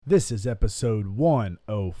This is episode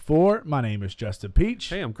 104. My name is Justin Peach.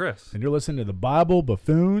 Hey, I'm Chris. And you're listening to the Bible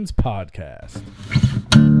Buffoons Podcast.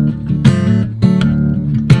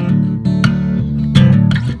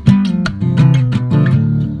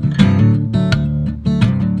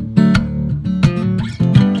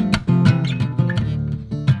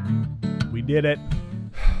 We did it.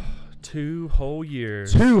 2 whole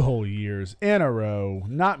years. 2 whole years in a row,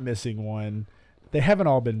 not missing one. They haven't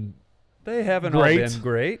all been They haven't great, all been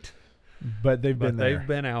great, but they've been there. they've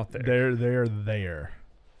been out there. They're there.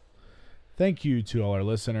 Thank you to all our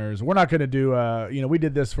listeners. We're not going to do we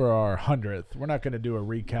did this for our 100th. We're not going to do a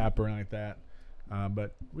recap or anything like that.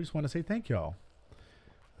 But we just want to say thank y'all.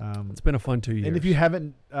 It's been a fun 2 years. And if you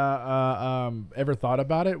haven't ever thought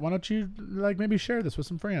about it, why don't you maybe share this with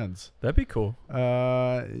some friends? That'd be cool.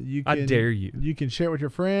 I dare you. You can share it with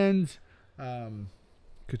your friends.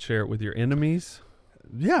 Could share it with your enemies.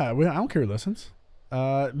 Yeah, I don't care who listens.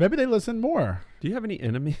 Maybe they listen more. Do you have any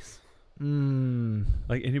enemies?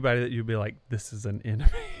 Like anybody that you'd be like, this is an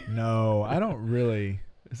enemy? No, I don't really.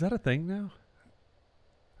 Is that a thing now?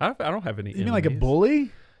 I don't have any You enemies. mean like a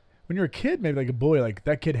bully? When you're a kid, maybe like a bully, like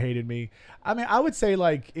that kid hated me. I mean, I would say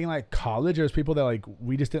like in like college, there's people that like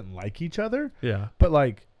we just didn't like each other. Yeah. But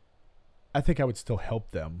like, I think I would still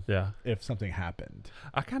help them. Yeah. If something happened.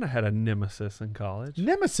 I kind of had a nemesis in college.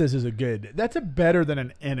 Nemesis is that's a better than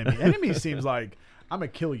an enemy. Enemy seems like I'm gonna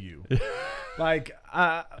kill you. Like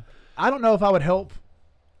I don't know if I would help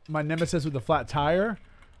my nemesis with a flat tire.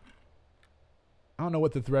 I don't know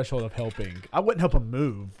what the threshold of helping. I wouldn't help him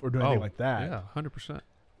move or do anything like that. Yeah, 100%.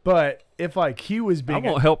 But if like he was being, I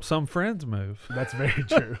won't help some friends move. That's very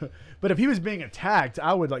true. But if he was being attacked,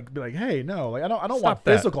 I would like be like, hey, no, like I don't Stop want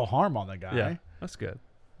that. physical harm on the guy. Yeah, that's good.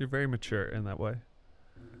 You're very mature in that way.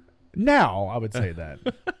 Now I would say that.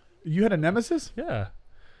 You had a nemesis? Yeah. It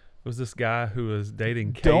was this guy who was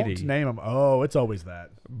dating Katie. Don't name him. Oh, it's always that.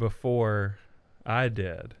 Before I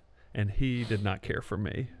did, and he did not care for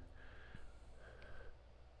me.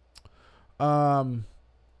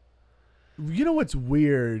 You know what's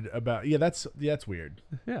weird about that's weird.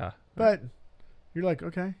 Yeah. But you're like,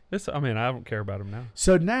 okay. I don't care about him now.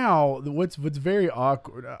 So now what's very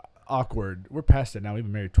awkward. We're past it now. We've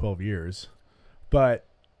been married 12 years. But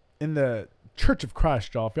in the Church of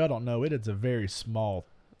Christ, y'all, if y'all don't know, it is a very small.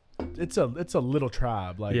 It's a little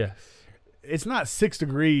tribe. Like, yes. It's not 6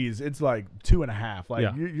 degrees. It's like 2.5. Like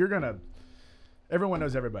Yeah. you're gonna. Everyone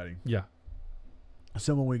knows everybody. Yeah.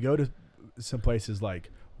 So when we go to some places like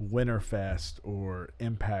Winterfest or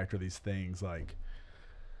Impact or these things, like,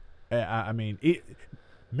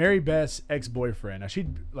 Mary Beth's ex-boyfriend. Now she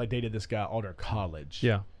dated this guy all during college.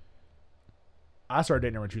 Yeah. I started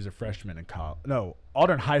dating her when she was a freshman in college. No, all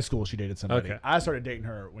during high school she dated somebody. Okay. I started dating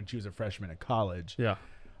her when she was a freshman in college. Yeah.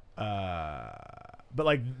 But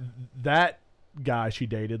like that guy she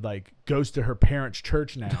dated goes to her parents'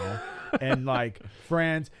 church now, and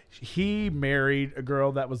friends. He married a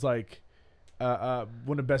girl that was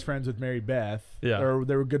one of best friends with Mary Beth. Yeah. Or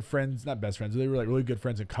they were good friends, not best friends. They were really good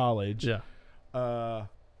friends in college. Yeah.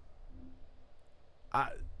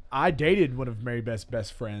 I dated one of Mary Beth's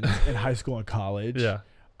best friends in high school and college. Yeah.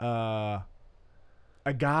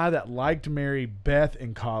 A guy that liked Mary Beth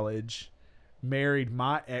in college married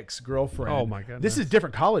my ex-girlfriend. Oh my goodness. This is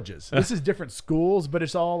different colleges. This is different schools, but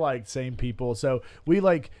it's all same people. So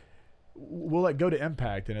we'll go to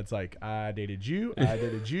Impact, and it's I dated you,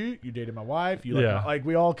 you dated my wife,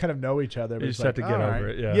 we all kind of know each other. But You just have to get over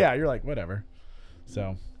it. Yeah. Yeah, you're like, whatever.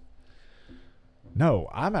 So no,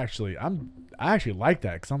 I actually like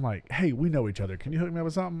that, because I'm like, hey, we know each other. Can you hook me up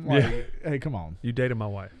with something? Hey, come on. You dated my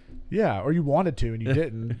wife. Yeah, or you wanted to and you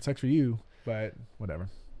didn't. It sucks for you, but whatever.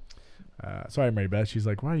 Sorry, Mary Beth. She's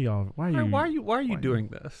like, why are you doing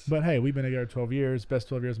this? But hey, we've been together 12 years. Best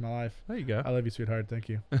 12 years of my life. There you go. I love you, sweetheart. Thank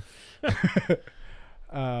you.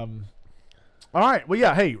 All right. Well,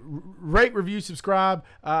 yeah. Hey, rate, review, subscribe.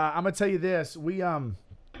 I'm gonna tell you this. We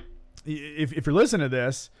if you're listening to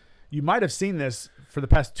this, you might have seen this for the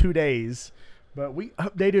past 2 days, but we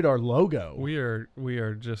updated our logo. We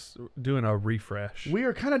are just doing a refresh. We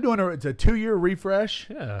are kind of doing it's a 2-year refresh.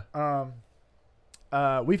 Yeah.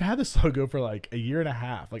 We've had this logo for a year and a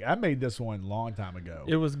half. I made this one a long time ago.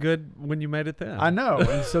 It was good when you made it then. I know.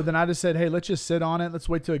 And so then I just said, hey, let's just sit on it. Let's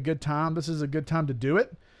wait till a good time. This is a good time to do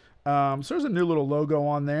it. So there's a new little logo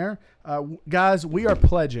on there. Guys, we are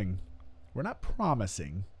pledging. We're not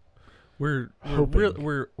promising. We're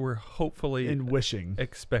hoping hopefully and wishing.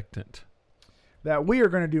 expectant. that we are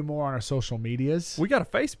going to do more on our social medias. We got a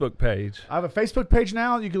Facebook page. I have a Facebook page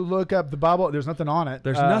now. You can look up the Bible. There's nothing on it.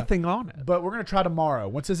 There's nothing on it. But we're going to try tomorrow.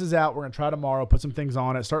 Once this is out, we're going to try tomorrow, put some things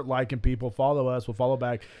on it, start liking people, follow us. We'll follow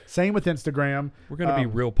back. Same with Instagram. We're going to be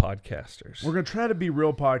real podcasters. We're going to try to be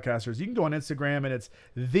real podcasters. You can go on Instagram, and it's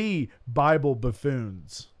The Bible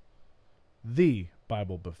Buffoons. The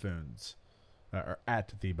Bible Buffoons. Or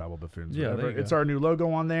at The Bible Buffoons. Yeah, Whatever. there you It's go. our new logo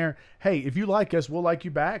on there. Hey, if you like us, we'll like you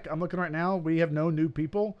back. I'm looking right now. We have no new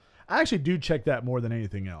people. I actually do check that more than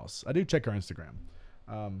anything else. I do check our Instagram.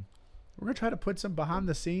 We're going to try to put some behind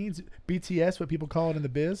the scenes, BTS, what people call it in the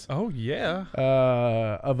biz, Oh, yeah.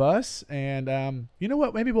 of us. And you know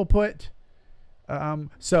what? Maybe we'll put...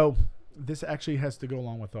 so this actually has to go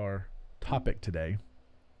along with our topic today.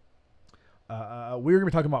 We're going to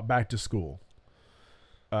be talking about back to school.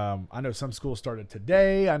 I know some schools started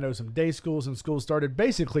today. I know some day schools and schools started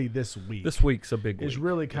basically this week. This week's a big Is week.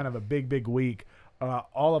 really kind of a big week.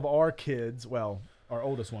 All of our kids, well, our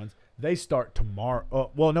oldest ones, they start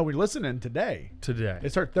tomorrow. Well, no, we're listening today. Today. They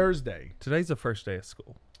start Thursday. Today's the first day of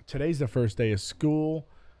school. Today's the first day of school.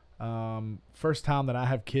 First time that I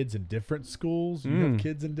have kids in different schools. You have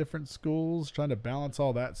kids in different schools, trying to balance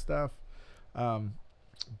all that stuff.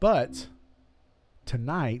 But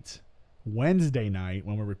tonight, Wednesday night,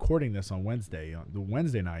 when we're recording this on Wednesday, on the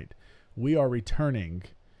Wednesday night, we are returning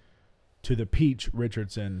to the Peach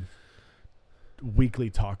Richardson weekly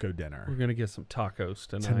taco dinner. We're going to get some tacos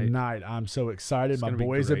tonight. Tonight, I'm so excited. It's My gonna be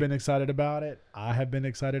boys have great. been excited about it. I have been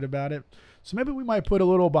excited about it. So maybe we might put a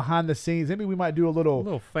little behind the scenes. Maybe we might do a A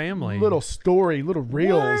little family. little story, little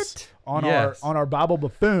reels What? on Yes. our Bible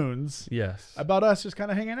Buffoons Yes. about us just kind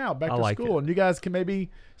of hanging out back I to like school, it. and you guys can maybe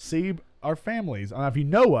see our families. If you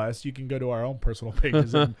know us, you can go to our own personal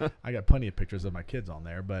pages. And I got plenty of pictures of my kids on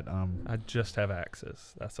there, but I just have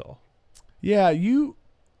access. That's all. yeah, you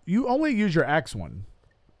only use your Axe one.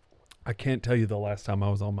 I can't tell you the last time I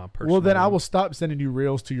was on my personal. Well, then I one. will stop sending you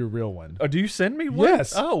reels to your real one. Oh, do you send me one?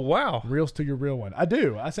 Yes. Oh, wow. Reels to your real one. I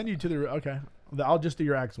do. I send you to the okay. I'll just do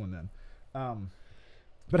your Axe one then.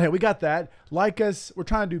 But hey, we got that. Like us. We're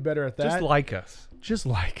trying to do better at that. Just like us. Just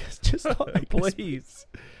like us. Just like us. Please.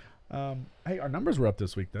 Hey, our numbers were up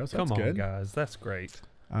this week though, so Come that's on, good. guys. That's great.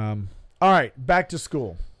 All right, back to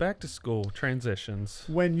school. Back to school. Transitions.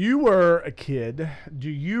 When you were a kid, do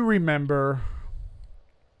you remember?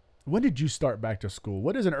 When did you start back to school?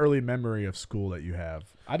 What is an early memory of school that you have?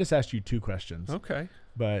 I just asked you two questions. Okay.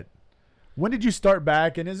 But when did you start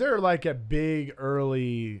back? And is there like a big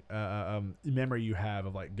early memory you have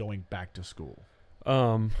of like going back to school?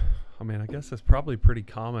 I mean, I guess it's probably pretty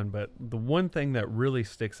common, but the one thing that really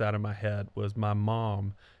sticks out in my head was my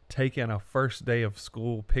mom taking a first day of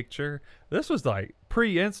school picture. This was like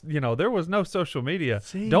there was no social media.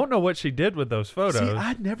 See? Don't know what she did with those photos. See,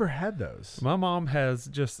 I'd never had those. My mom has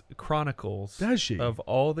just chronicles Does she? of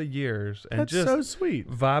all the years and That's just so sweet.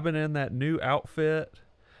 vibing in that new outfit,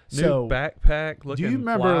 new So, backpack. Looking Do you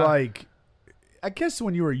remember fly. like? I guess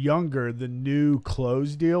when you were younger, the new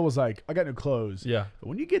clothes deal was like, I got new clothes. Yeah, But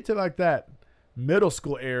when you get to like that middle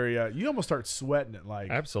school area, you almost start sweating it. Like,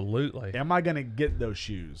 absolutely. am I gonna get those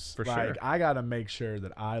shoes? For like, sure. I gotta make sure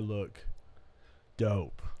that I look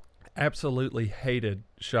dope. Absolutely hated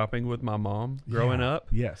shopping with my mom growing Yeah. up,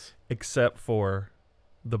 Yes. except for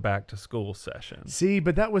the back to school session. See,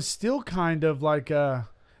 but that was still kind of like now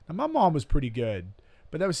my mom was pretty good,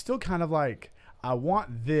 but that was still kind of like, I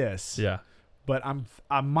want this, Yeah, but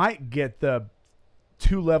I might get the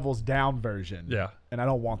 2 levels down version. yeah. And I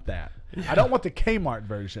don't want that. I don't want the Kmart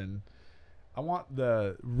version. I want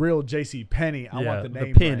the real J.C. Penney. I want the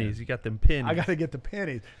name pennies. brand. You got them pennies. I got to get the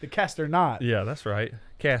pennies. The Castor Knot. Yeah, that's right.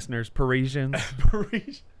 Kastner's Parisians.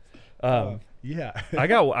 Yeah. I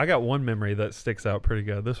got one memory that sticks out pretty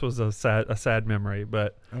good. This was a sad memory,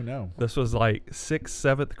 but Oh, no. this was like 6th,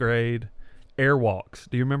 7th grade Airwalks.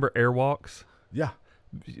 Do you remember Airwalks? Yeah.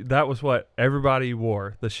 That was what everybody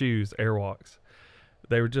wore, the shoes, Airwalks.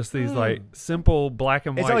 They were just these like simple black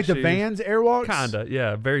and white Is that like shoes. the Vans Airwalks? Kinda,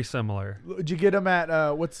 yeah, very similar. Did you get them at,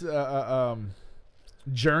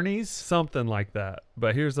 Journeys? Something like that.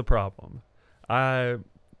 But here's the problem.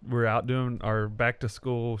 We're out doing our back to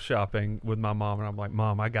school shopping with my mom, and I'm like,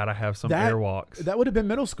 Mom, I gotta have some Airwalks. That would have been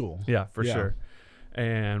middle school. Yeah, for Yeah. sure.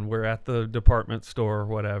 And we're at the department store or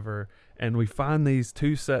whatever, and we find these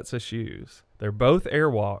 2 sets of shoes. They're both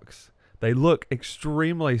Airwalks. They look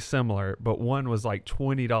extremely similar, but one was like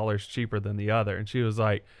 $20 cheaper than the other. And she was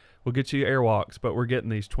like, we'll get you Airwalks, but we're getting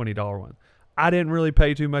these $20 ones. I didn't really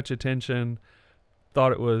pay too much attention.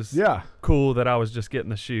 Thought it was cool that I was just getting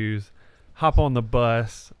the shoes. Hop on the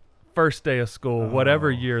bus, first day of school, whatever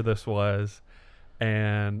year this was,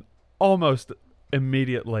 and almost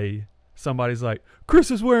immediately somebody's like,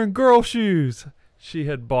 Chris is wearing girl shoes. She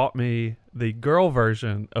had bought me the girl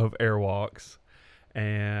version of Airwalks,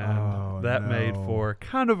 and that made for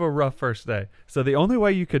kind of a rough first day. So the only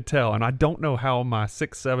way you could tell, and I don't know how my 6th,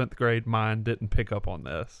 7th grade mind didn't pick up on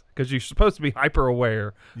this, because you're supposed to be hyper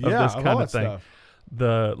aware of this kind of thing. Stuff.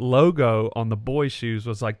 The logo on the boys' shoes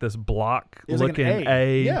was like this block looking like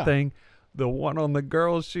A thing. The one on the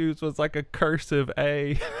girls' shoes was like a cursive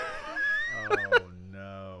A. Oh,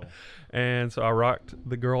 no. And so I rocked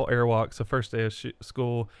the girl Airwalks the first day of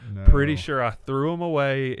school. No. Pretty sure I threw them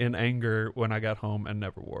away in anger when I got home and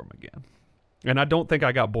never wore them again. And I don't think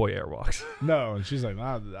I got boy Airwalks. No. And she's like,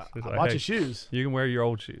 I She's like, bought hey, you shoes. You can wear your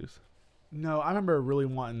old shoes. No, I remember really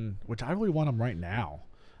wanting, which I really want them right now.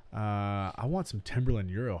 I want some Timberland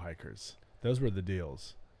Euro hikers. Those were the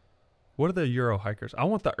deals. What are the Euro hikers? I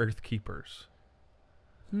want the Earth Keepers.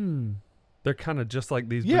 They're kind of just like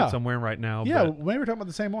these boots I'm wearing right now. Yeah, but maybe we're talking about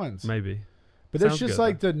the same ones. maybe. But there's just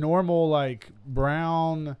like the normal like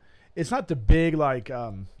brown. It's not the big like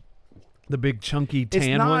the big chunky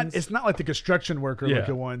tan ones. It's not like the construction worker Yeah.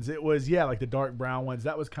 looking ones. It was like the dark brown ones.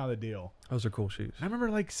 That was kind of the deal. Those are cool shoes. I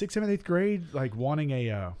remember like 6th, 7th, 8th grade like wanting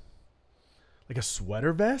a like a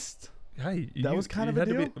sweater vest. Hey, That was kind of a had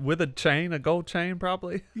to deal? be, with a chain, a gold chain,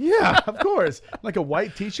 probably. Yeah, of course. Like a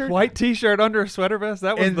white T-shirt. White T-shirt under a sweater vest.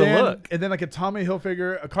 That was and the then, look. And then like a Tommy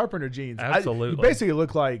Hilfiger, a carpenter jeans. Absolutely. You basically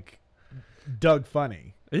look like Doug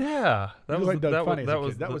Funny. Yeah, You look like Doug Funny. that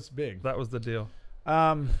was that was big. That was the deal.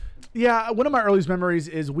 Yeah, one of my earliest memories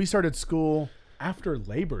is we started school after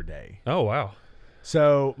Labor Day. Oh wow.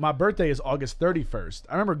 So my birthday is August 31st.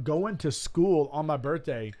 I remember going to school on my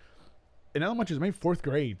birthday in elementary, maybe 4th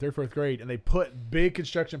grade, 3rd, 4th grade, and they put big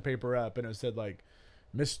construction paper up, and it said like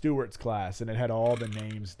Miss Stewart's class, and it had all the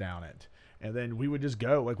names down it. And then we would just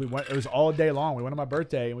go. Like we went, it was all day long. We went on my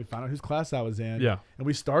birthday, and we found out whose class I was in. Yeah. And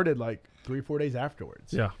we started like 3-4 days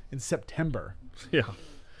afterwards. Yeah. In September. Yeah.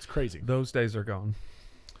 It's crazy. Those days are gone.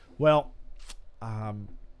 Well,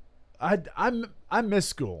 I miss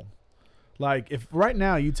school. Like if right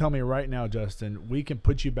now you tell me right now, Justin, we can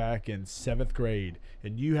put you back in 7th grade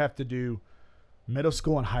and you have to do middle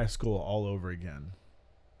school and high school all over again.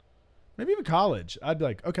 Maybe even college. I'd be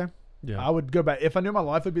like, okay. Yeah. I would go back. If I knew my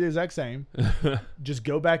life would be the exact same, just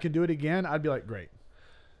go back and do it again. I'd be like, great.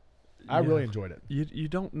 I really enjoyed it. You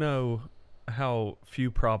don't know how few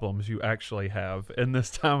problems you actually have in this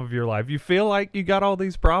time of your life. You feel like you got all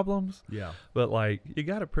these problems, Yeah. but like you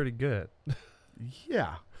got it pretty good.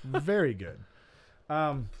 Yeah. Very good.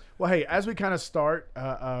 Well, hey, as we kind of start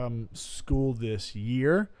school this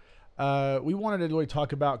year, we wanted to really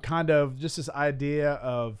talk about kind of just this idea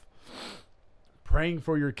of praying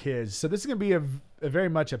for your kids. So this is going to be a very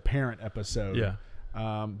much a parent episode. Yeah.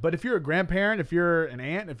 But if you're a grandparent, if you're an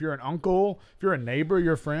aunt, if you're an uncle, if you're a neighbor,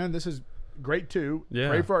 your friend, this is great too. Yeah.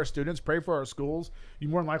 Pray for our students, pray for our schools. You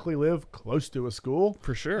more than likely live close to a school.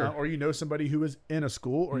 For sure. Or you know somebody who is in a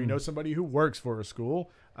school, or you know somebody who works for a school.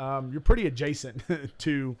 You're pretty adjacent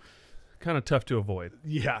to Kind of tough to avoid.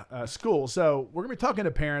 school. So we're going to be talking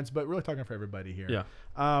to parents, but really talking for everybody here. Yeah.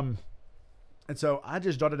 And so I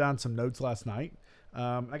just jotted down some notes last night.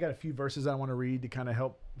 I got a few verses I want to read to kind of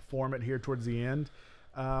help form it here towards the end.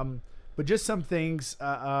 But just some things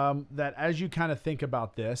that as you kind of think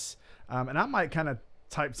about this, and I might kind of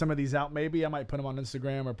type some of these out. Maybe I might put them on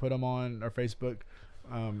Instagram or put them on our Facebook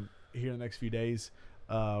here in the next few days.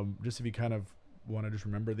 Just if you kind of want to just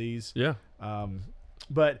remember these. Yeah.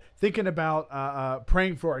 But thinking about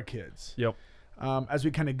praying for our kids. Yep. As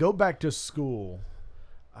we kind of go back to school,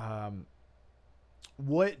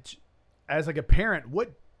 what, as like a parent,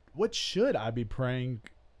 what should I be praying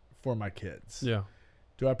for my kids? Yeah.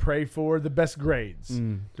 Do I pray for the best grades?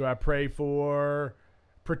 Mm. Do I pray for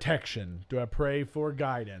protection? Do I pray for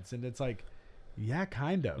guidance? And it's like, yeah,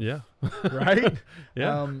 kind of. Yeah. Right?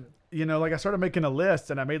 Yeah. Like I started making a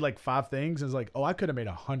list and I made like 5 things. And it's like, oh, I could have made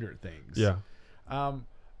 100 things. Yeah.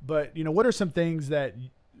 But what are some things that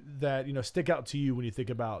stick out to you when you think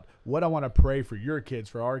about what I want to pray for your kids,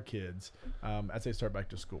 for our kids, as they start back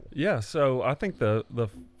to school? Yeah, so I think the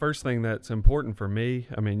first thing that's important for me,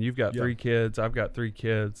 I mean, you've got 3 kids, I've got 3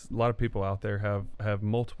 kids. A lot of people out there have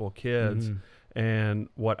multiple kids. Mm-hmm. And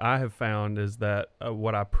what I have found is that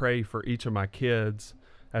what I pray for each of my kids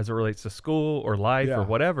as it relates to school or life or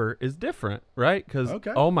whatever is different, right? Because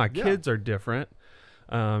all my kids are different.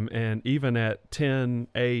 And even at 10,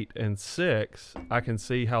 8, and 6, I can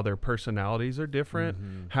see how their personalities are different,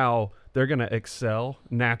 how they're going to excel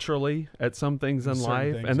naturally at some things in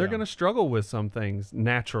life, and they're going to struggle with some things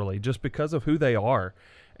naturally just because of who they are.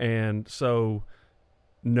 And so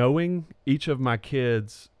knowing each of my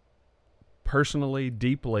kids' personally,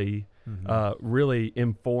 deeply, really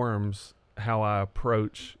informs how I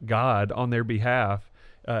approach God on their behalf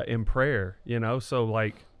in prayer. So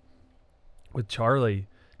like with Charlie,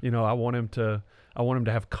 I want him to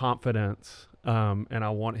have confidence. And I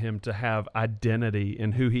want him to have identity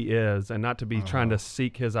in who he is, and not to be trying to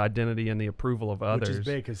seek his identity in the approval of others. Which is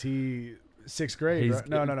big because he 6th grade. He's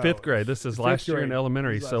right? No. fifth grade. This is last year in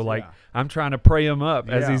elementary. So like, yeah. I'm trying to pray him up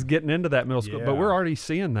as Yeah. he's getting into that middle school. But Yeah. we're already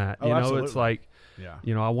seeing that. Oh, It's absolutely. like,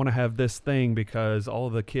 Yeah. I want to have this thing because all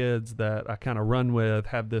of the kids that I kind of run with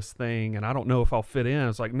have this thing, and I don't know if I'll fit in.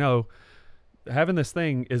 It's like, no, having this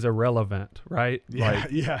thing is irrelevant, right? Yeah.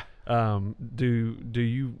 Like, Yeah. do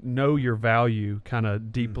you know your value kind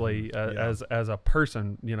of deeply Yeah. as a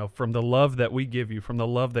person, from the love that we give you, from the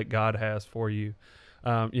love that God has for you,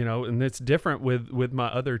 and it's different with my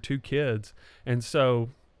other 2 kids. And so,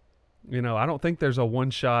 I don't think there's a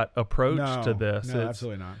one-shot approach to this. No,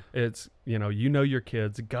 absolutely not. It's, your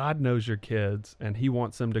kids, God knows your kids, and he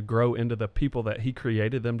wants them to grow into the people that he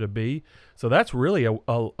created them to be. So that's really a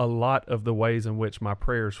lot of the ways in which my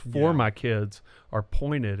prayers for my kids are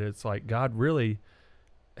pointed. It's like, God, really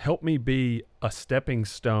help me be a stepping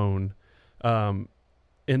stone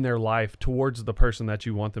in their life towards the person that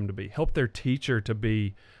you want them to be. Help their teacher to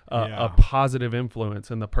be a positive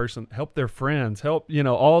influence in the person. Help their friends. Help,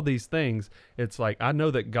 all these things. It's like, I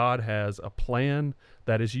know that God has a plan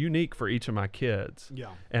that is unique for each of my kids. Yeah.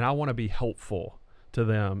 And I want to be helpful to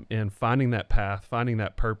them in finding that path, finding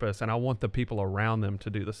that purpose. And I want the people around them to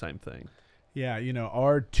do the same thing. Yeah.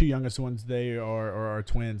 Our 2 youngest ones, or our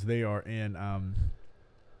twins, they are in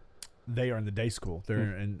the day school.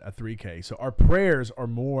 They're in a 3K. So our prayers are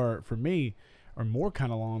more, for me,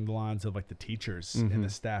 kind of along the lines of like the teachers and the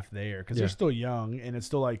staff there, because they're still young, and it's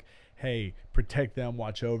still like, hey, protect them,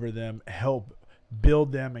 watch over them, help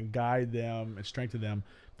build them and guide them and strengthen them.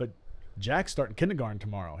 But Jack's starting kindergarten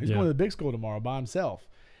tomorrow. He's going to the big school tomorrow by himself.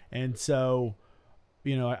 And so,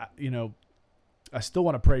 I still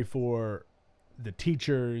want to pray for the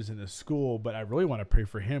teachers and the school, but I really want to pray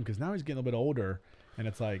for him because now he's getting a little bit older. And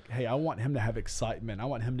it's like, hey, I want him to have excitement. I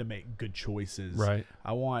want him to make good choices. Right.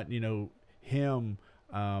 I want, him,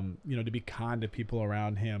 to be kind to people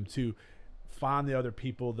around him, to find the other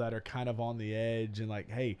people that are kind of on the edge and like,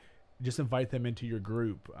 hey, just invite them into your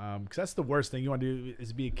group. Because that's the worst thing you want to do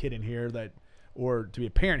is be a kid in here or to be a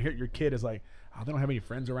parent here. Your kid is like, oh, they don't have any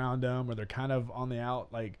friends around them, or they're kind of on the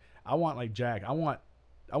out. Like, I want like Jack. I want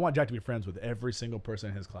Jack to be friends with every single person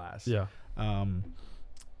in his class. Yeah.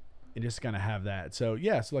 And just kind of have that. So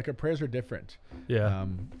so like our prayers are different. Yeah.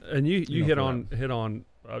 And you hit on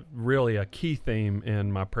really a key theme in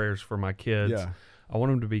my prayers for my kids. Yeah. I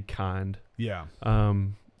want them to be kind. Yeah.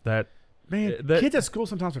 That kids at school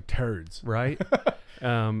sometimes are turds. Right.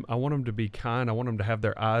 I want them to be kind. I want them to have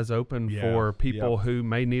their eyes open for people who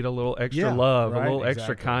may need a little extra love, a little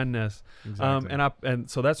extra kindness. Exactly. And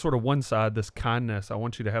so that's sort of one side, this kindness. I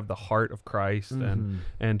want you to have the heart of Christ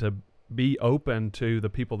and to be open to the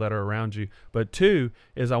people that are around you. But 2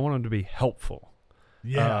 is I want them to be helpful.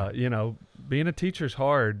 Yeah. Being a teacher's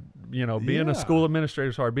hard, being a school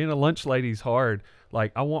administrator's hard, being a lunch lady's hard.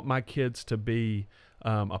 Like, I want my kids to be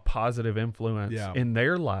a positive influence in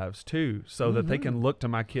their lives too, so that they can look to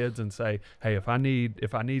my kids and say, hey, if I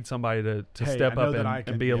need somebody to step up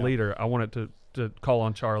and be a leader, I want it to call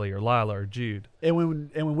on Charlie or Lila or Jude. And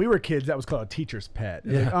when we were kids, that was called a teacher's pet.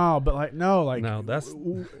 Like, no, that's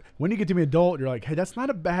when you get to be an adult, you're like, hey, that's not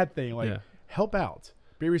a bad thing. Like, help out,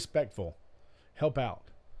 be respectful, help out.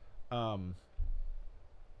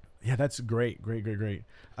 That's great.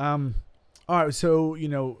 All right,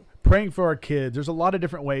 so praying for our kids. There's a lot of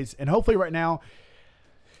different ways, and hopefully right now,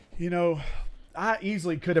 I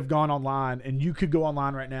easily could have gone online, and you could go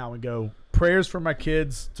online right now and go, prayers for my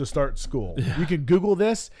kids to start school. Yeah. You can Google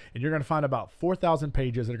this, and you're going to find about 4,000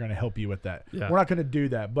 pages that are going to help you with that. Yeah. We're not going to do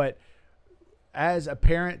that, but as a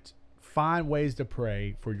parent, find ways to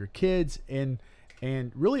pray for your kids and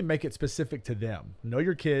really make it specific to them. Know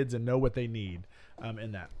your kids and know what they need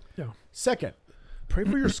in that. Yeah. Second, pray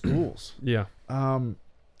for your schools. Yeah.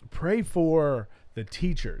 Pray for the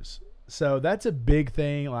teachers. So that's a big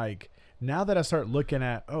thing. Like, now that I start looking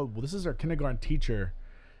at, this is our kindergarten teacher.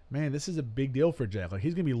 Man, this is a big deal for Jack. Like,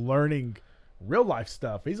 he's going to be learning real life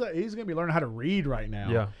stuff. He's going to be learning how to read right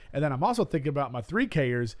now. Yeah. And then I'm also thinking about my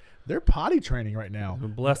 3Kers. They're potty training right now.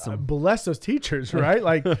 Bless them. Bless those teachers, right?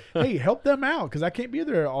 Like, hey, help them out because I can't be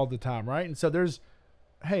there all the time, right? And so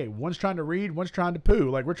one's trying to read, one's trying to poo.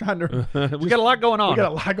 Like, we're trying to. We got a lot going on. We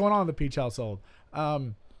got a lot going on in the Peach household.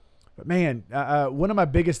 But man, one of my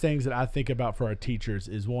biggest things that I think about for our teachers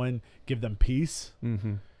is, one, give them peace,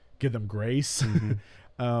 give them grace,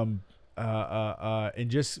 and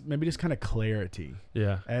just maybe just kind of clarity.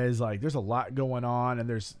 Yeah. As like there's a lot going on, and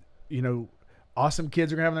there's awesome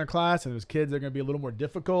kids are gonna have in their class, and there's kids that are gonna be a little more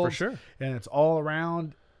difficult. For sure. And it's all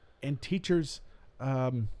around. And teachers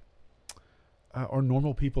are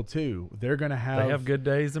normal people too. They're gonna have. They have good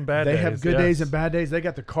days and bad days. They have good days and bad days. They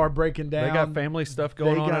got the car breaking down. They got family stuff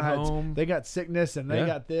going on at home. They got sickness, and they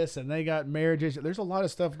got this, and they got marriages. There's a lot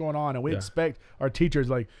of stuff going on, and we expect our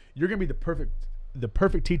teachers you're gonna be the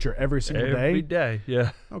perfect teacher every single day. Every day,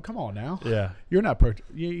 yeah. Oh, come on now. Yeah. You're not perfect.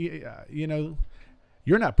 You're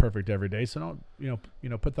not perfect every day, so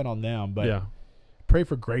don't put that on them. But pray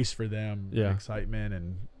for grace for them, and excitement,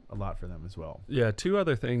 and a lot for them as well. Yeah, two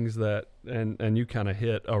other things that and you kind of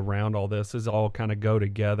hit around all this is all kind of go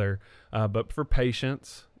together. But for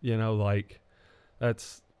patience,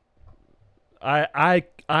 that's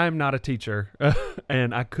I'm not a teacher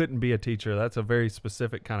and I couldn't be a teacher. That's a very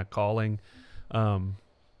specific kind of calling.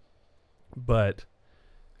 But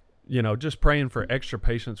just praying for extra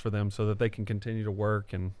patience for them so that they can continue to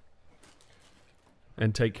work and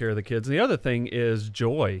take care of the kids. And the other thing is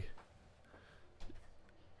joy.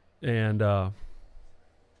 And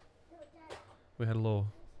we had a little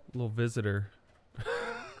visitor.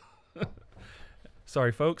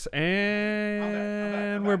 Sorry, folks.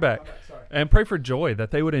 And we're back. And pray for joy,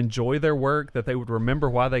 that they would enjoy their work, that they would remember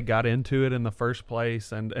why they got into it in the first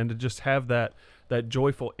place, and to just have that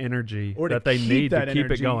joyful energy that they need to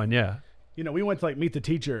keep it going. Yeah. We went to Meet the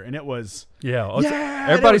Teacher, and it was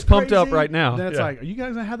everybody's pumped up right now. And then it's are you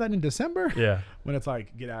guys gonna have that in December? Yeah. When it's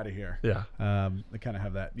get out of here. Yeah. They kind of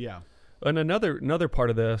have that. Yeah. And another part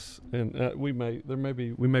of this, and we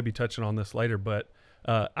may be touching on this later, but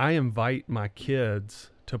I invite my kids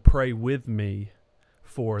to pray with me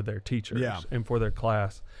for their teachers and for their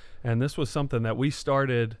class, and this was something that we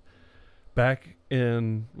started back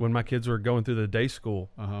in when my kids were going through the day school.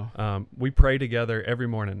 We pray together every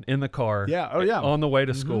morning in the car. On the way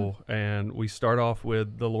to school, and we start off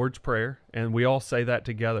with the Lord's Prayer, and we all say that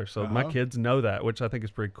together. So my kids know that, which I think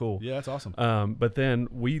is pretty cool. Yeah, that's awesome. But then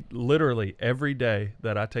we literally every day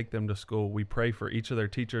that I take them to school, we pray for each of their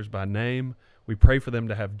teachers by name. We pray for them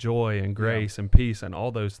to have joy and grace and peace and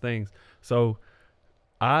all those things. So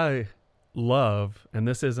I love, and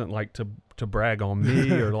this isn't to brag on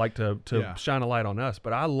me or to shine a light on us,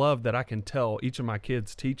 but I love that I can tell each of my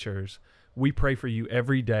kids' teachers, we pray for you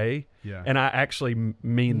every day. Yeah. And I actually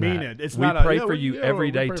mean that. It's we pray for you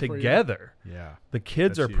every day together. Yeah. The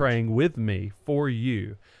kids are praying with me for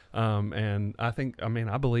you. And I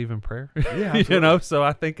believe in prayer. Yeah. So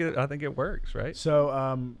I think it works, right?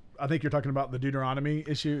 So, I think you're talking about the Deuteronomy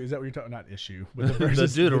issue. Is that what you're talking? Not issue, but the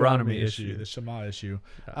verses, the Deuteronomy issue, the Shema issue.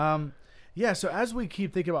 So as we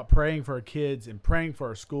keep thinking about praying for our kids and praying for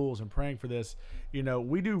our schools and praying for this,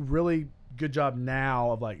 we do really good job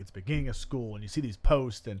now of it's beginning of school, and you see these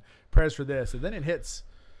posts and prayers for this, and then it hits,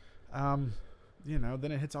 then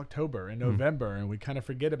it hits October and November, and we kind of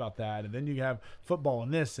forget about that, and then you have football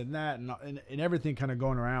and this and that and everything kind of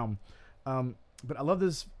going around. But I love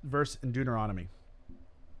this verse in Deuteronomy.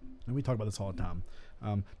 And we talk about this all the time.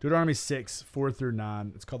 Deuteronomy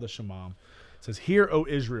 6:4-9. It's called the Shema. It says, "Hear, O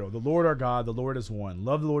Israel, the Lord our God, the Lord is one.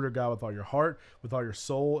 Love the Lord your God with all your heart, with all your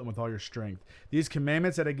soul, and with all your strength. These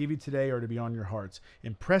commandments that I give you today are to be on your hearts.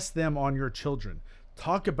 Impress them on your children.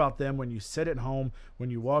 Talk about them when you sit at home,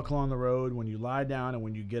 when you walk along the road, when you lie down, and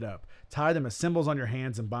when you get up. Tie them as symbols on your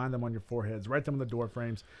hands and bind them on your foreheads. Write them on the door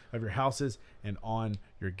frames of your houses and on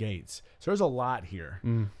your gates." So there's a lot here.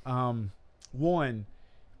 One,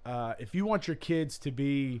 if you want your kids to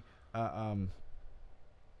be,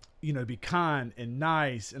 be kind and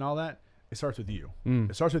nice and all that, it starts with you.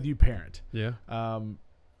 It starts with you, parent. Yeah.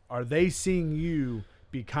 Are they seeing you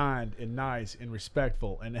be kind and nice and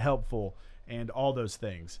respectful and helpful and all those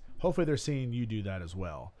things? Hopefully they're seeing you do that as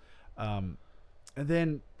well. And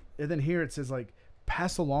then here it says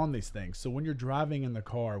pass along these things. So when you're driving in the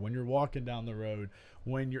car, when you're walking down the road,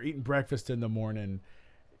 when you're eating breakfast in the morning,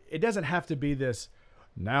 it doesn't have to be this,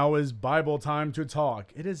 now is Bible time to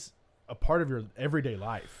talk. It is a part of your everyday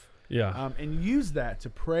life. Yeah. And use that to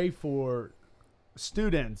pray for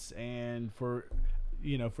students and for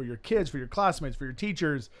your kids, for your classmates, for your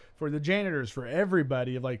teachers, for the janitors, for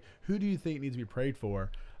everybody of who do you think needs to be prayed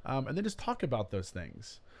for? And then just talk about those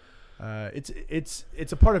things.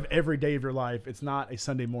 It's a part of every day of your life. It's not a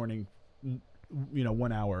Sunday morning,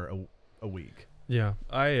 1 hour a week. Yeah,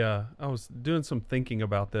 I was doing some thinking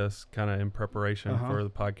about this kind of in preparation for the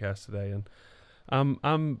podcast today, and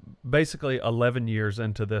I'm basically 11 years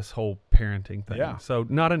into this whole parenting thing. Yeah. So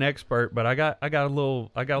not an expert, but I got a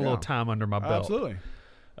little time under my belt. Absolutely.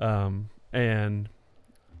 And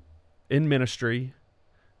in ministry,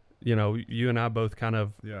 you and I both kind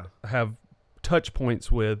of Yeah. have touch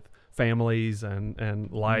points with families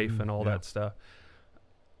and life and all yeah. that stuff.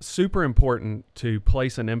 Super important to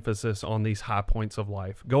place an emphasis on these high points of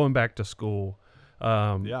life. Going back to school,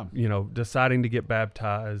 deciding to get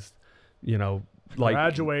baptized, like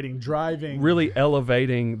graduating, driving, really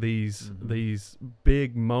elevating these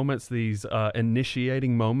big moments, these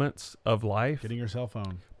initiating moments of life. getting your cell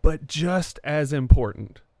phone. But just as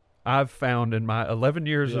important, I've found in my 11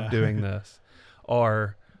 years Yeah. of doing this,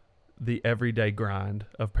 are the everyday grind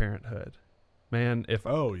of parenthood. Man,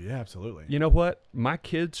 Oh yeah, absolutely. you know what? My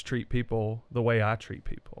kids treat people the way I treat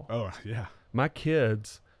people. Oh yeah, My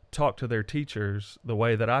kids talk to their teachers the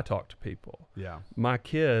way that I talk to people. yeah, My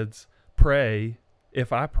kids pray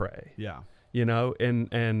if I pray. yeah.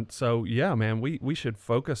 And so yeah, man, we should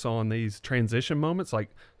focus on these transition moments, like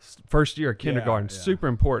first year of kindergarten. yeah. Super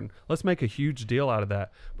important. Let's make a huge deal out of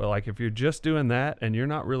that. But like, if you're just doing that and you're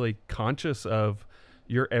not really conscious of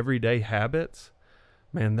your everyday habits,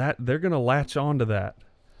 man, that they're gonna latch on to that.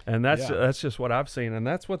 And that's just what I've seen, and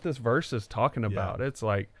that's what this verse is talking about. It's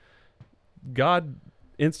like God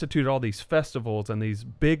instituted all these festivals and these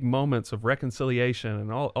big moments of reconciliation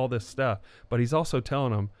and all this stuff, but he's also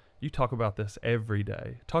telling them, you talk about this every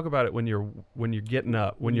day. Talk about it when you're getting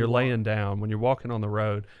up, when you're laying down, when you're walking on the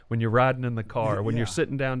road, when you're riding in the car, when you're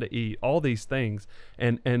sitting down to eat, all these things.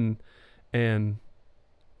 And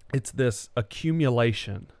it's this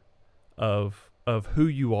accumulation of who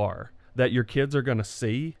you are that your kids are going to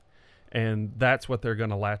see, and that's what they're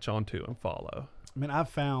going to latch onto and follow. I mean, I've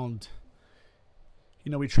found,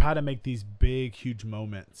 we try to make these big, huge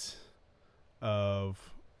moments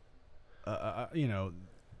of,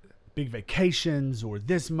 big vacations or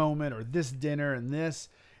this moment or this dinner and this,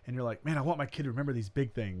 and you're like, man, I want my kid to remember these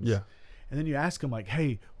big things. Yeah. And then you ask them like,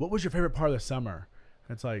 hey, what was your favorite part of the summer?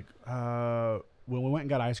 And it's like, when we went and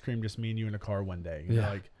got ice cream, just me and you in a car one day. And you're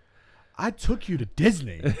like, I took you to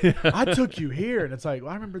Disney. I took you here. And it's like,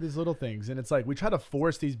 well, I remember these little things. And it's like, we try to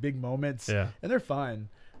force these big moments, and they're fun,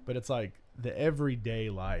 but it's like the everyday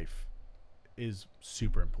life is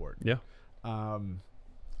super important. Yeah.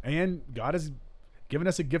 And God has given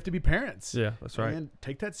us a gift to be parents. Yeah, that's right. And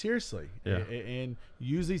take that seriously. Yeah. And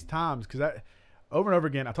use these times. Because over and over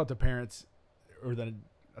again, I talk to parents,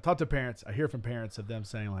 I hear from parents of them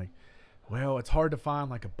saying like, well, it's hard to find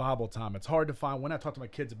like a Bible time. It's hard to find when I talk to my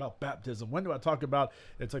kids about baptism. When do I talk about,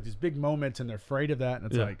 it's like these big moments and they're afraid of that. And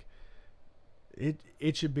it's like,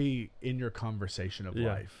 it should be in your conversation of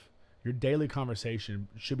life. Your daily conversation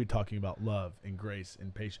should be talking about love and grace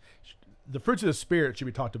and patience. The fruits of the Spirit should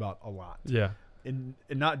be talked about a lot. Yeah. And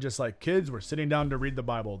not just like, kids, we're sitting down to read the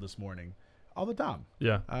Bible this morning, all the time.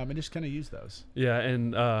 Yeah. And just kind of use those. Yeah.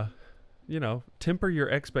 And, temper your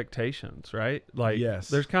expectations, right? Like,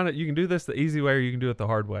 there's you can do this the easy way or you can do it the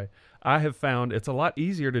hard way. I have found it's a lot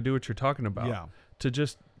easier to do what you're talking about. Yeah. To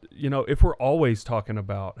just, if we're always talking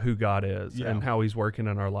about who God is and how he's working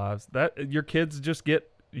in our lives, that your kids just get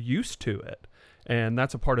used to it. And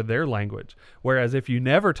that's a part of their language. Whereas if you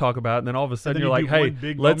never talk about it, and then all of a sudden you're like,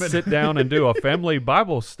 hey, let's sit down and do a family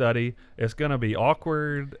Bible study, it's going to be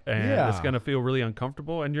awkward and it's going to feel really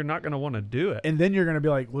uncomfortable and you're not going to want to do it. And then you're going to be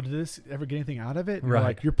like, well, did this ever get anything out of it? And right. You're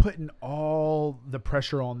like, you're putting all the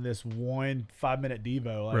pressure on this 1 5-minute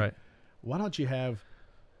Devo. Like, right. Why don't you have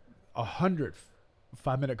 100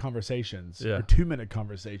 5-minute conversations or 2-minute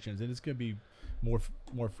conversations? And it's going to be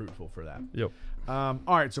more fruitful for that. Yep. All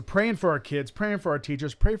right. So praying for our kids, praying for our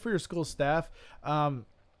teachers, pray for your school staff.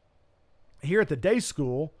 Here at the day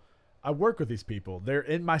school, I work with these people. They're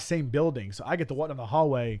in my same building. So I get to walk down the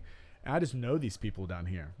hallway and I just know these people down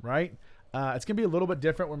here. Right. It's going to be a little bit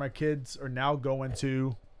different where my kids are now going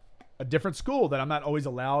to a different school that I'm not always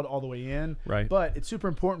allowed all the way in. Right. But it's super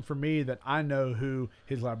important for me that I know who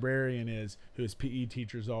his librarian is, who his PE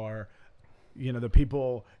teachers are, the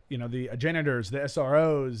people, the janitors, the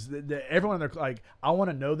SROs, everyone. They're like, I want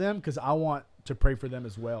to know them because I want to pray for them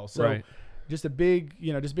as well. So just a big,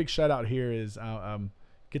 big shout out here is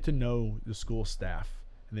get to know the school staff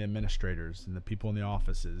and the administrators and the people in the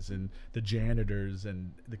offices and the janitors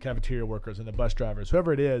and the cafeteria workers and the bus drivers,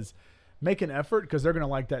 whoever it is. Make an effort because they're going to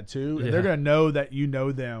like that too. And they're going to know that you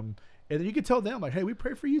know them. And then you can tell them like, hey, we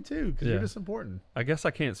pray for you too because you're just important. I guess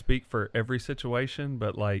I can't speak for every situation,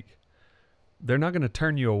 but like, they're not going to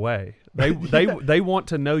turn you away. They want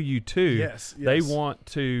to know you too. Yes. They want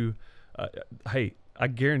to, hey, I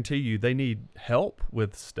guarantee you they need help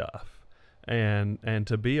with stuff. And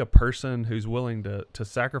to be a person who's willing to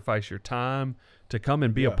sacrifice your time, to come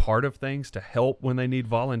and be a part of things, to help when they need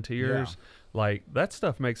volunteers, like that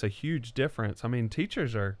stuff makes a huge difference. I mean,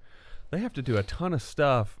 teachers they have to do a ton of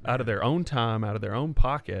stuff out of their own time, out of their own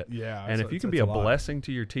pocket. Yeah. And if you can be a blessing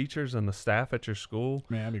to your teachers and the staff at your school,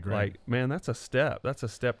 man, that'd be great. like, man, that's a step. That's a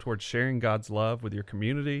step towards sharing God's love with your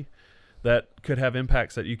community that could have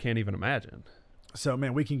impacts that you can't even imagine. So,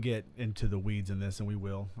 man, we can get into the weeds in this, and we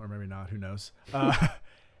will, or maybe not. Who knows?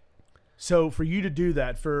 So for you to do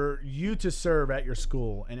that, for you to serve at your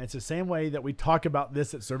school, and it's the same way that we talk about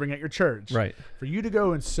this at serving at your church. Right. For you to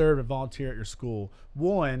go and serve and volunteer at your school,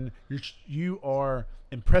 one, you are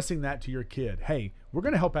impressing that to your kid. Hey, we're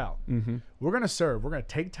going to help out. Mm-hmm. We're going to serve. We're going to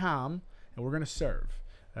take time, and we're going to serve.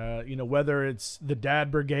 Whether it's the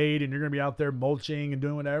dad brigade and you're going to be out there mulching and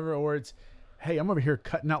doing whatever, or it's, hey, I'm over here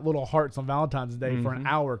cutting out little hearts on Valentine's Day for an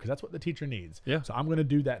hour because that's what the teacher needs. Yeah. So I'm going to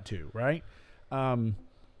do that too, right?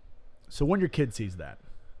 So when your kid sees that,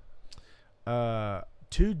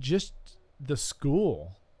 to just the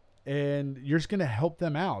school, and you're just going to help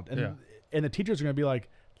them out. And the teachers are going to be like,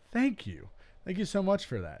 thank you so much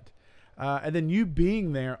for that. And then you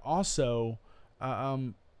being there also,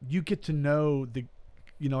 you get to know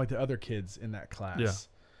like the other kids in that class. Yeah.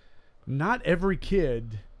 Not every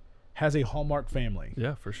kid has a Hallmark family.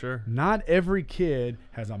 Yeah, for sure. Not every kid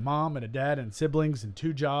has a mom and a dad and siblings and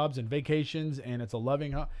 2 jobs and vacations, and it's a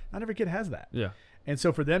loving home. Not every kid has that. Yeah. And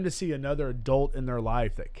so for them to see another adult in their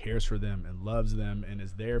life that cares for them and loves them and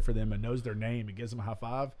is there for them and knows their name and gives them a high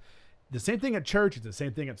five, the same thing at church is the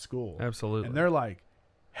same thing at school. Absolutely. And they're like,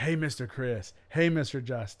 hey, Mr. Chris. Hey, Mr.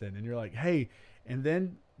 Justin. And you're like, hey. And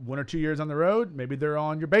then 1 or 2 years on the road, maybe they're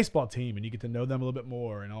on your baseball team and you get to know them a little bit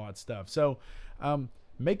more and all that stuff. So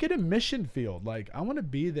make it a mission field. Like, I want to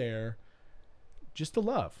be there just to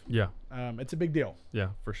love. Yeah. It's a big deal. Yeah,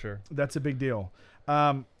 for sure. That's a big deal.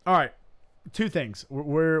 All right. 2 things.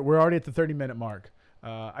 We're already at the 30-minute mark.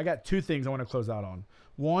 I got 2 things I want to close out on.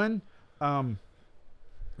 One,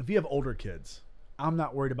 if you have older kids, I'm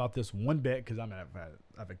not worried about this one bit because I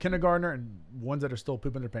have a kindergartner and ones that are still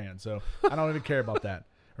pooping their pants. So I don't even care about that.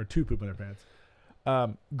 Or 2 pooping their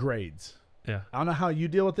pants. Grades. Yeah. I don't know how you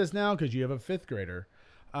deal with this now because you have a 5th grader.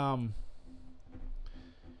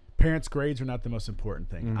 Parents' grades are not the most important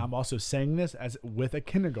thing. I'm also saying this as with a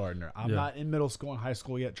kindergartner. I'm not in middle school and high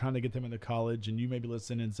school yet trying to get them into college, and you may be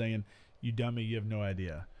listening and saying, you dummy, you have no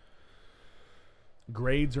idea.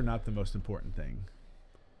 Grades are not the most important thing.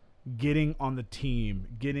 Getting on the team,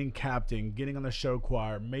 getting captain, getting on the show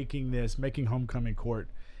choir, making homecoming court,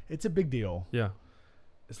 it's a big deal. Yeah.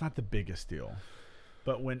 It's not the biggest deal.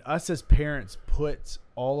 But when us as parents put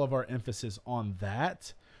all of our emphasis on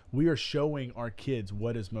that, we are showing our kids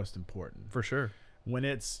what is most important. For sure. When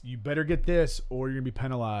it's, you better get this or you're going to be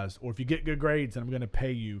penalized. Or if you get good grades, then I'm going to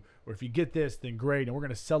pay you. Or if you get this, then great. And we're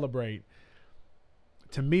going to celebrate.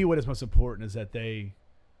 To me, what is most important is that they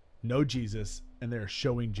know Jesus and they're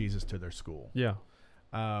showing Jesus to their school. Yeah.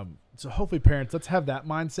 So hopefully, parents, let's have that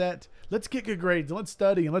mindset. Let's get good grades and let's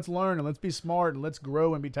study and let's learn and let's be smart and let's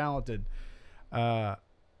grow and be talented. But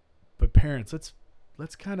parents,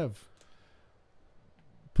 let's kind of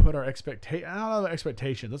put our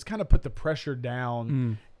expectations. Let's kind of put the pressure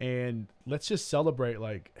down and let's just celebrate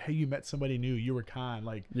like, hey, you met somebody new. You were kind.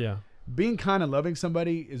 Like, yeah, being kind and loving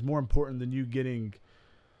somebody is more important than you getting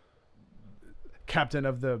captain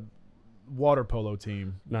of the water polo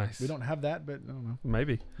team. Nice. We don't have that, but I don't know.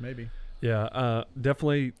 Maybe. Yeah.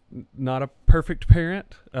 Definitely not a perfect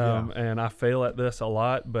parent. And I fail at this a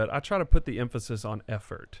lot, but I try to put the emphasis on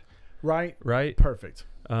effort. Right. Perfect.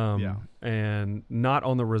 And not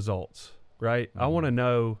on the results. Right. I want to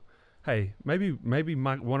know, hey, maybe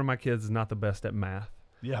one of my kids is not the best at math.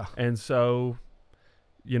 Yeah. And so,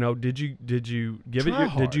 did you give try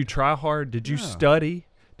it? Did you try hard? Did you study?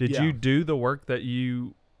 Did you do the work that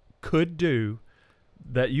you could do,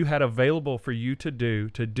 that you had available for you to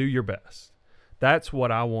do your best? That's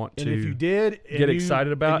what I want to. And if you did get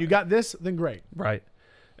excited about, and you got this, then great. Right.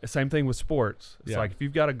 Same thing with sports. It's Yeah. like, if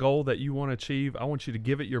you've got a goal that you want to achieve, I want you to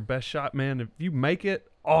give it your best shot, man. If you make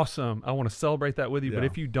it, awesome. I want to celebrate that with you. But Yeah.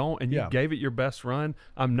 if you don't and you gave it your best run,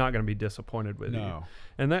 I'm not going to be disappointed with you. No.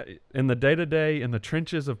 And that, in the day-to-day, in the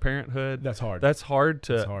trenches of parenthood, That's hard. That's hard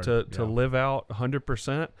to That's hard. to live out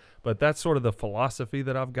 100%. But that's sort of the philosophy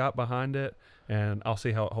that I've got behind it, and I'll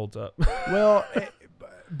see how it holds up. Well,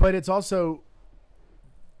 but it's also,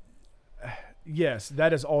 yes,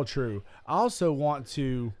 that is all true. I also want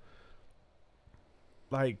to,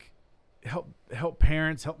 like, help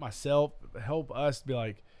parents, help myself, help us be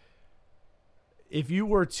like, if you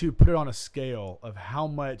were to put it on a scale of how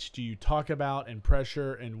much do you talk about and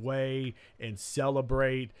pressure and weigh and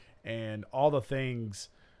celebrate and all the things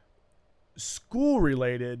school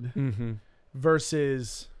related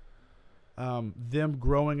versus them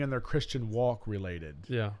growing in their Christian walk related.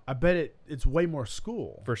 Yeah, I bet it's way more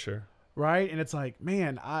school. for sure. Right? And it's like,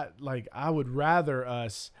 man, I'd rather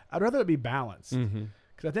it be balanced. Mm-hmm.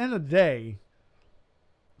 Because at the end of the day,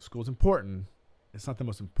 school's important. It's not the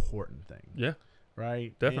most important thing. Yeah,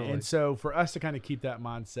 Right? Definitely. And so for us to kind of keep that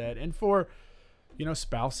mindset, and for,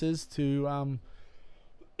 spouses to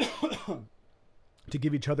to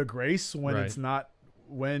give each other grace when Right. it's not,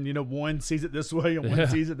 when, one sees it this way and one Yeah.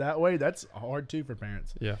 sees it that way. That's hard too for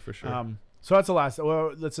parents. yeah, for sure. So that's the last.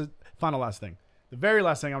 Well, that's a final last thing. The very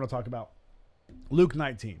last thing I want to talk about. Luke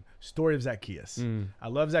 19, story of Zacchaeus. I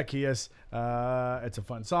love Zacchaeus. It's a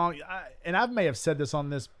fun song. And I may have said this on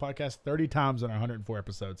this podcast 30 times in our 104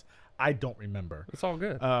 episodes. I don't remember. It's all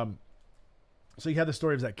good. So you have the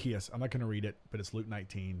story of Zacchaeus. I'm not going to read it, but it's Luke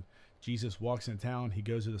 19. Jesus walks in town. He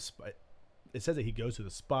goes to the spot. It says that he goes to the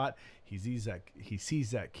spot. He sees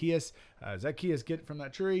Zacchaeus. Zacchaeus, get from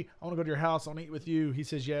that tree. I want to go to your house. I want to eat with you. He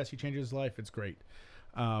says yes. He changes his life. It's great.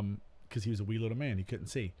 Because he was a wee little man. He couldn't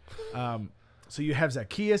see. So you have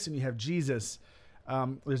Zacchaeus and you have Jesus.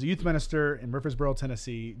 There's a youth minister in Murfreesboro,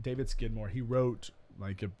 Tennessee, David Skidmore. He wrote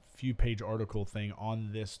like a few-page article thing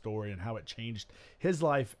on this story and how it changed his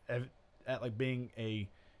life at like being a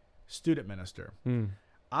student minister.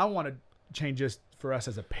 I want to change this for us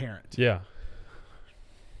as a parent. Yeah.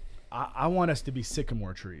 I want us to be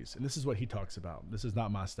sycamore trees, and this is what he talks about. This is not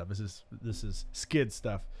my stuff. This is Skid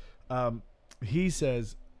stuff. He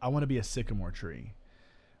says, I want to be a sycamore tree.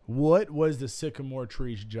 What was the sycamore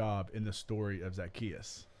tree's job in the story of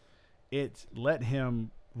Zacchaeus? It let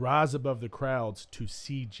him rise above the crowds to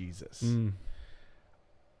see Jesus.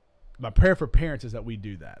 My prayer for parents is that we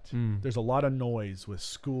do that. There's a lot of noise with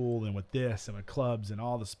school and with this and with clubs and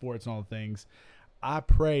all the sports and all the things. I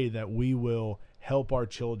pray that we will help our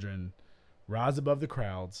children rise above the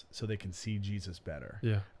crowds so they can see Jesus better.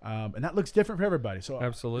 Yeah. And that looks different for everybody. So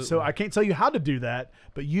Absolutely. So I can't tell you how to do that,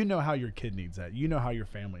 but you know how your kid needs that. You know how your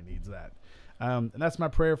family needs that. And that's my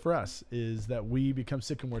prayer for us, is that we become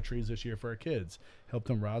sycamore trees this year for our kids. Help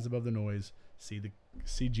them rise above the noise,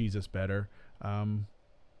 see Jesus better, and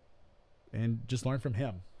just learn from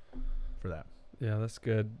him for that. Yeah, that's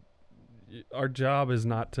good. Our job is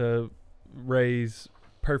not to raise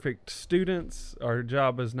perfect students. Our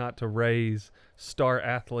job is not to raise star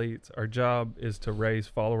athletes. Our job is to raise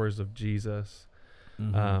followers of Jesus.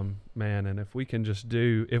 Man, and if we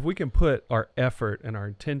can put our effort and our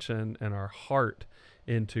intention and our heart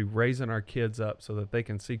into raising our kids up so that they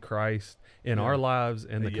can see Christ in our lives,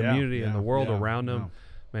 in the community, in the world around them,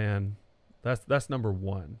 man, that's number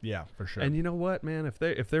one. Yeah, for sure. And you know what, man,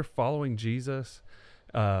 if they're following Jesus,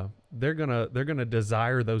 they're gonna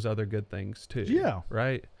desire those other good things too. Yeah.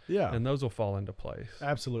 Right. Yeah. And those will fall into place.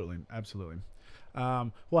 Absolutely.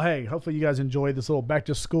 Well, hey, hopefully you guys enjoyed this little back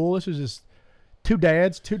to school. This was just two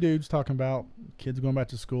dudes talking about kids going back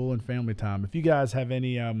to school and family time. If you guys have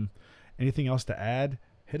anything else to add,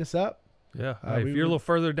 hit us up. Yeah. Hey, if you're a little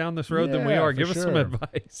further down this road than we are, give us some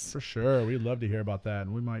advice. For sure. We'd love to hear about that.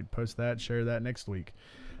 And we might post that, share that next week.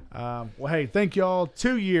 Well, hey, thank y'all.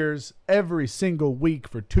 2 years, every single week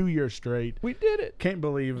for 2 years straight. We did it. Can't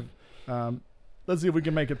believe it. Let's see if we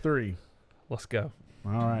can make it 3. Let's go.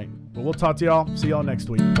 All right. Well, we'll talk to y'all. See y'all next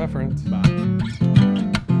week. Bye, friends. Bye.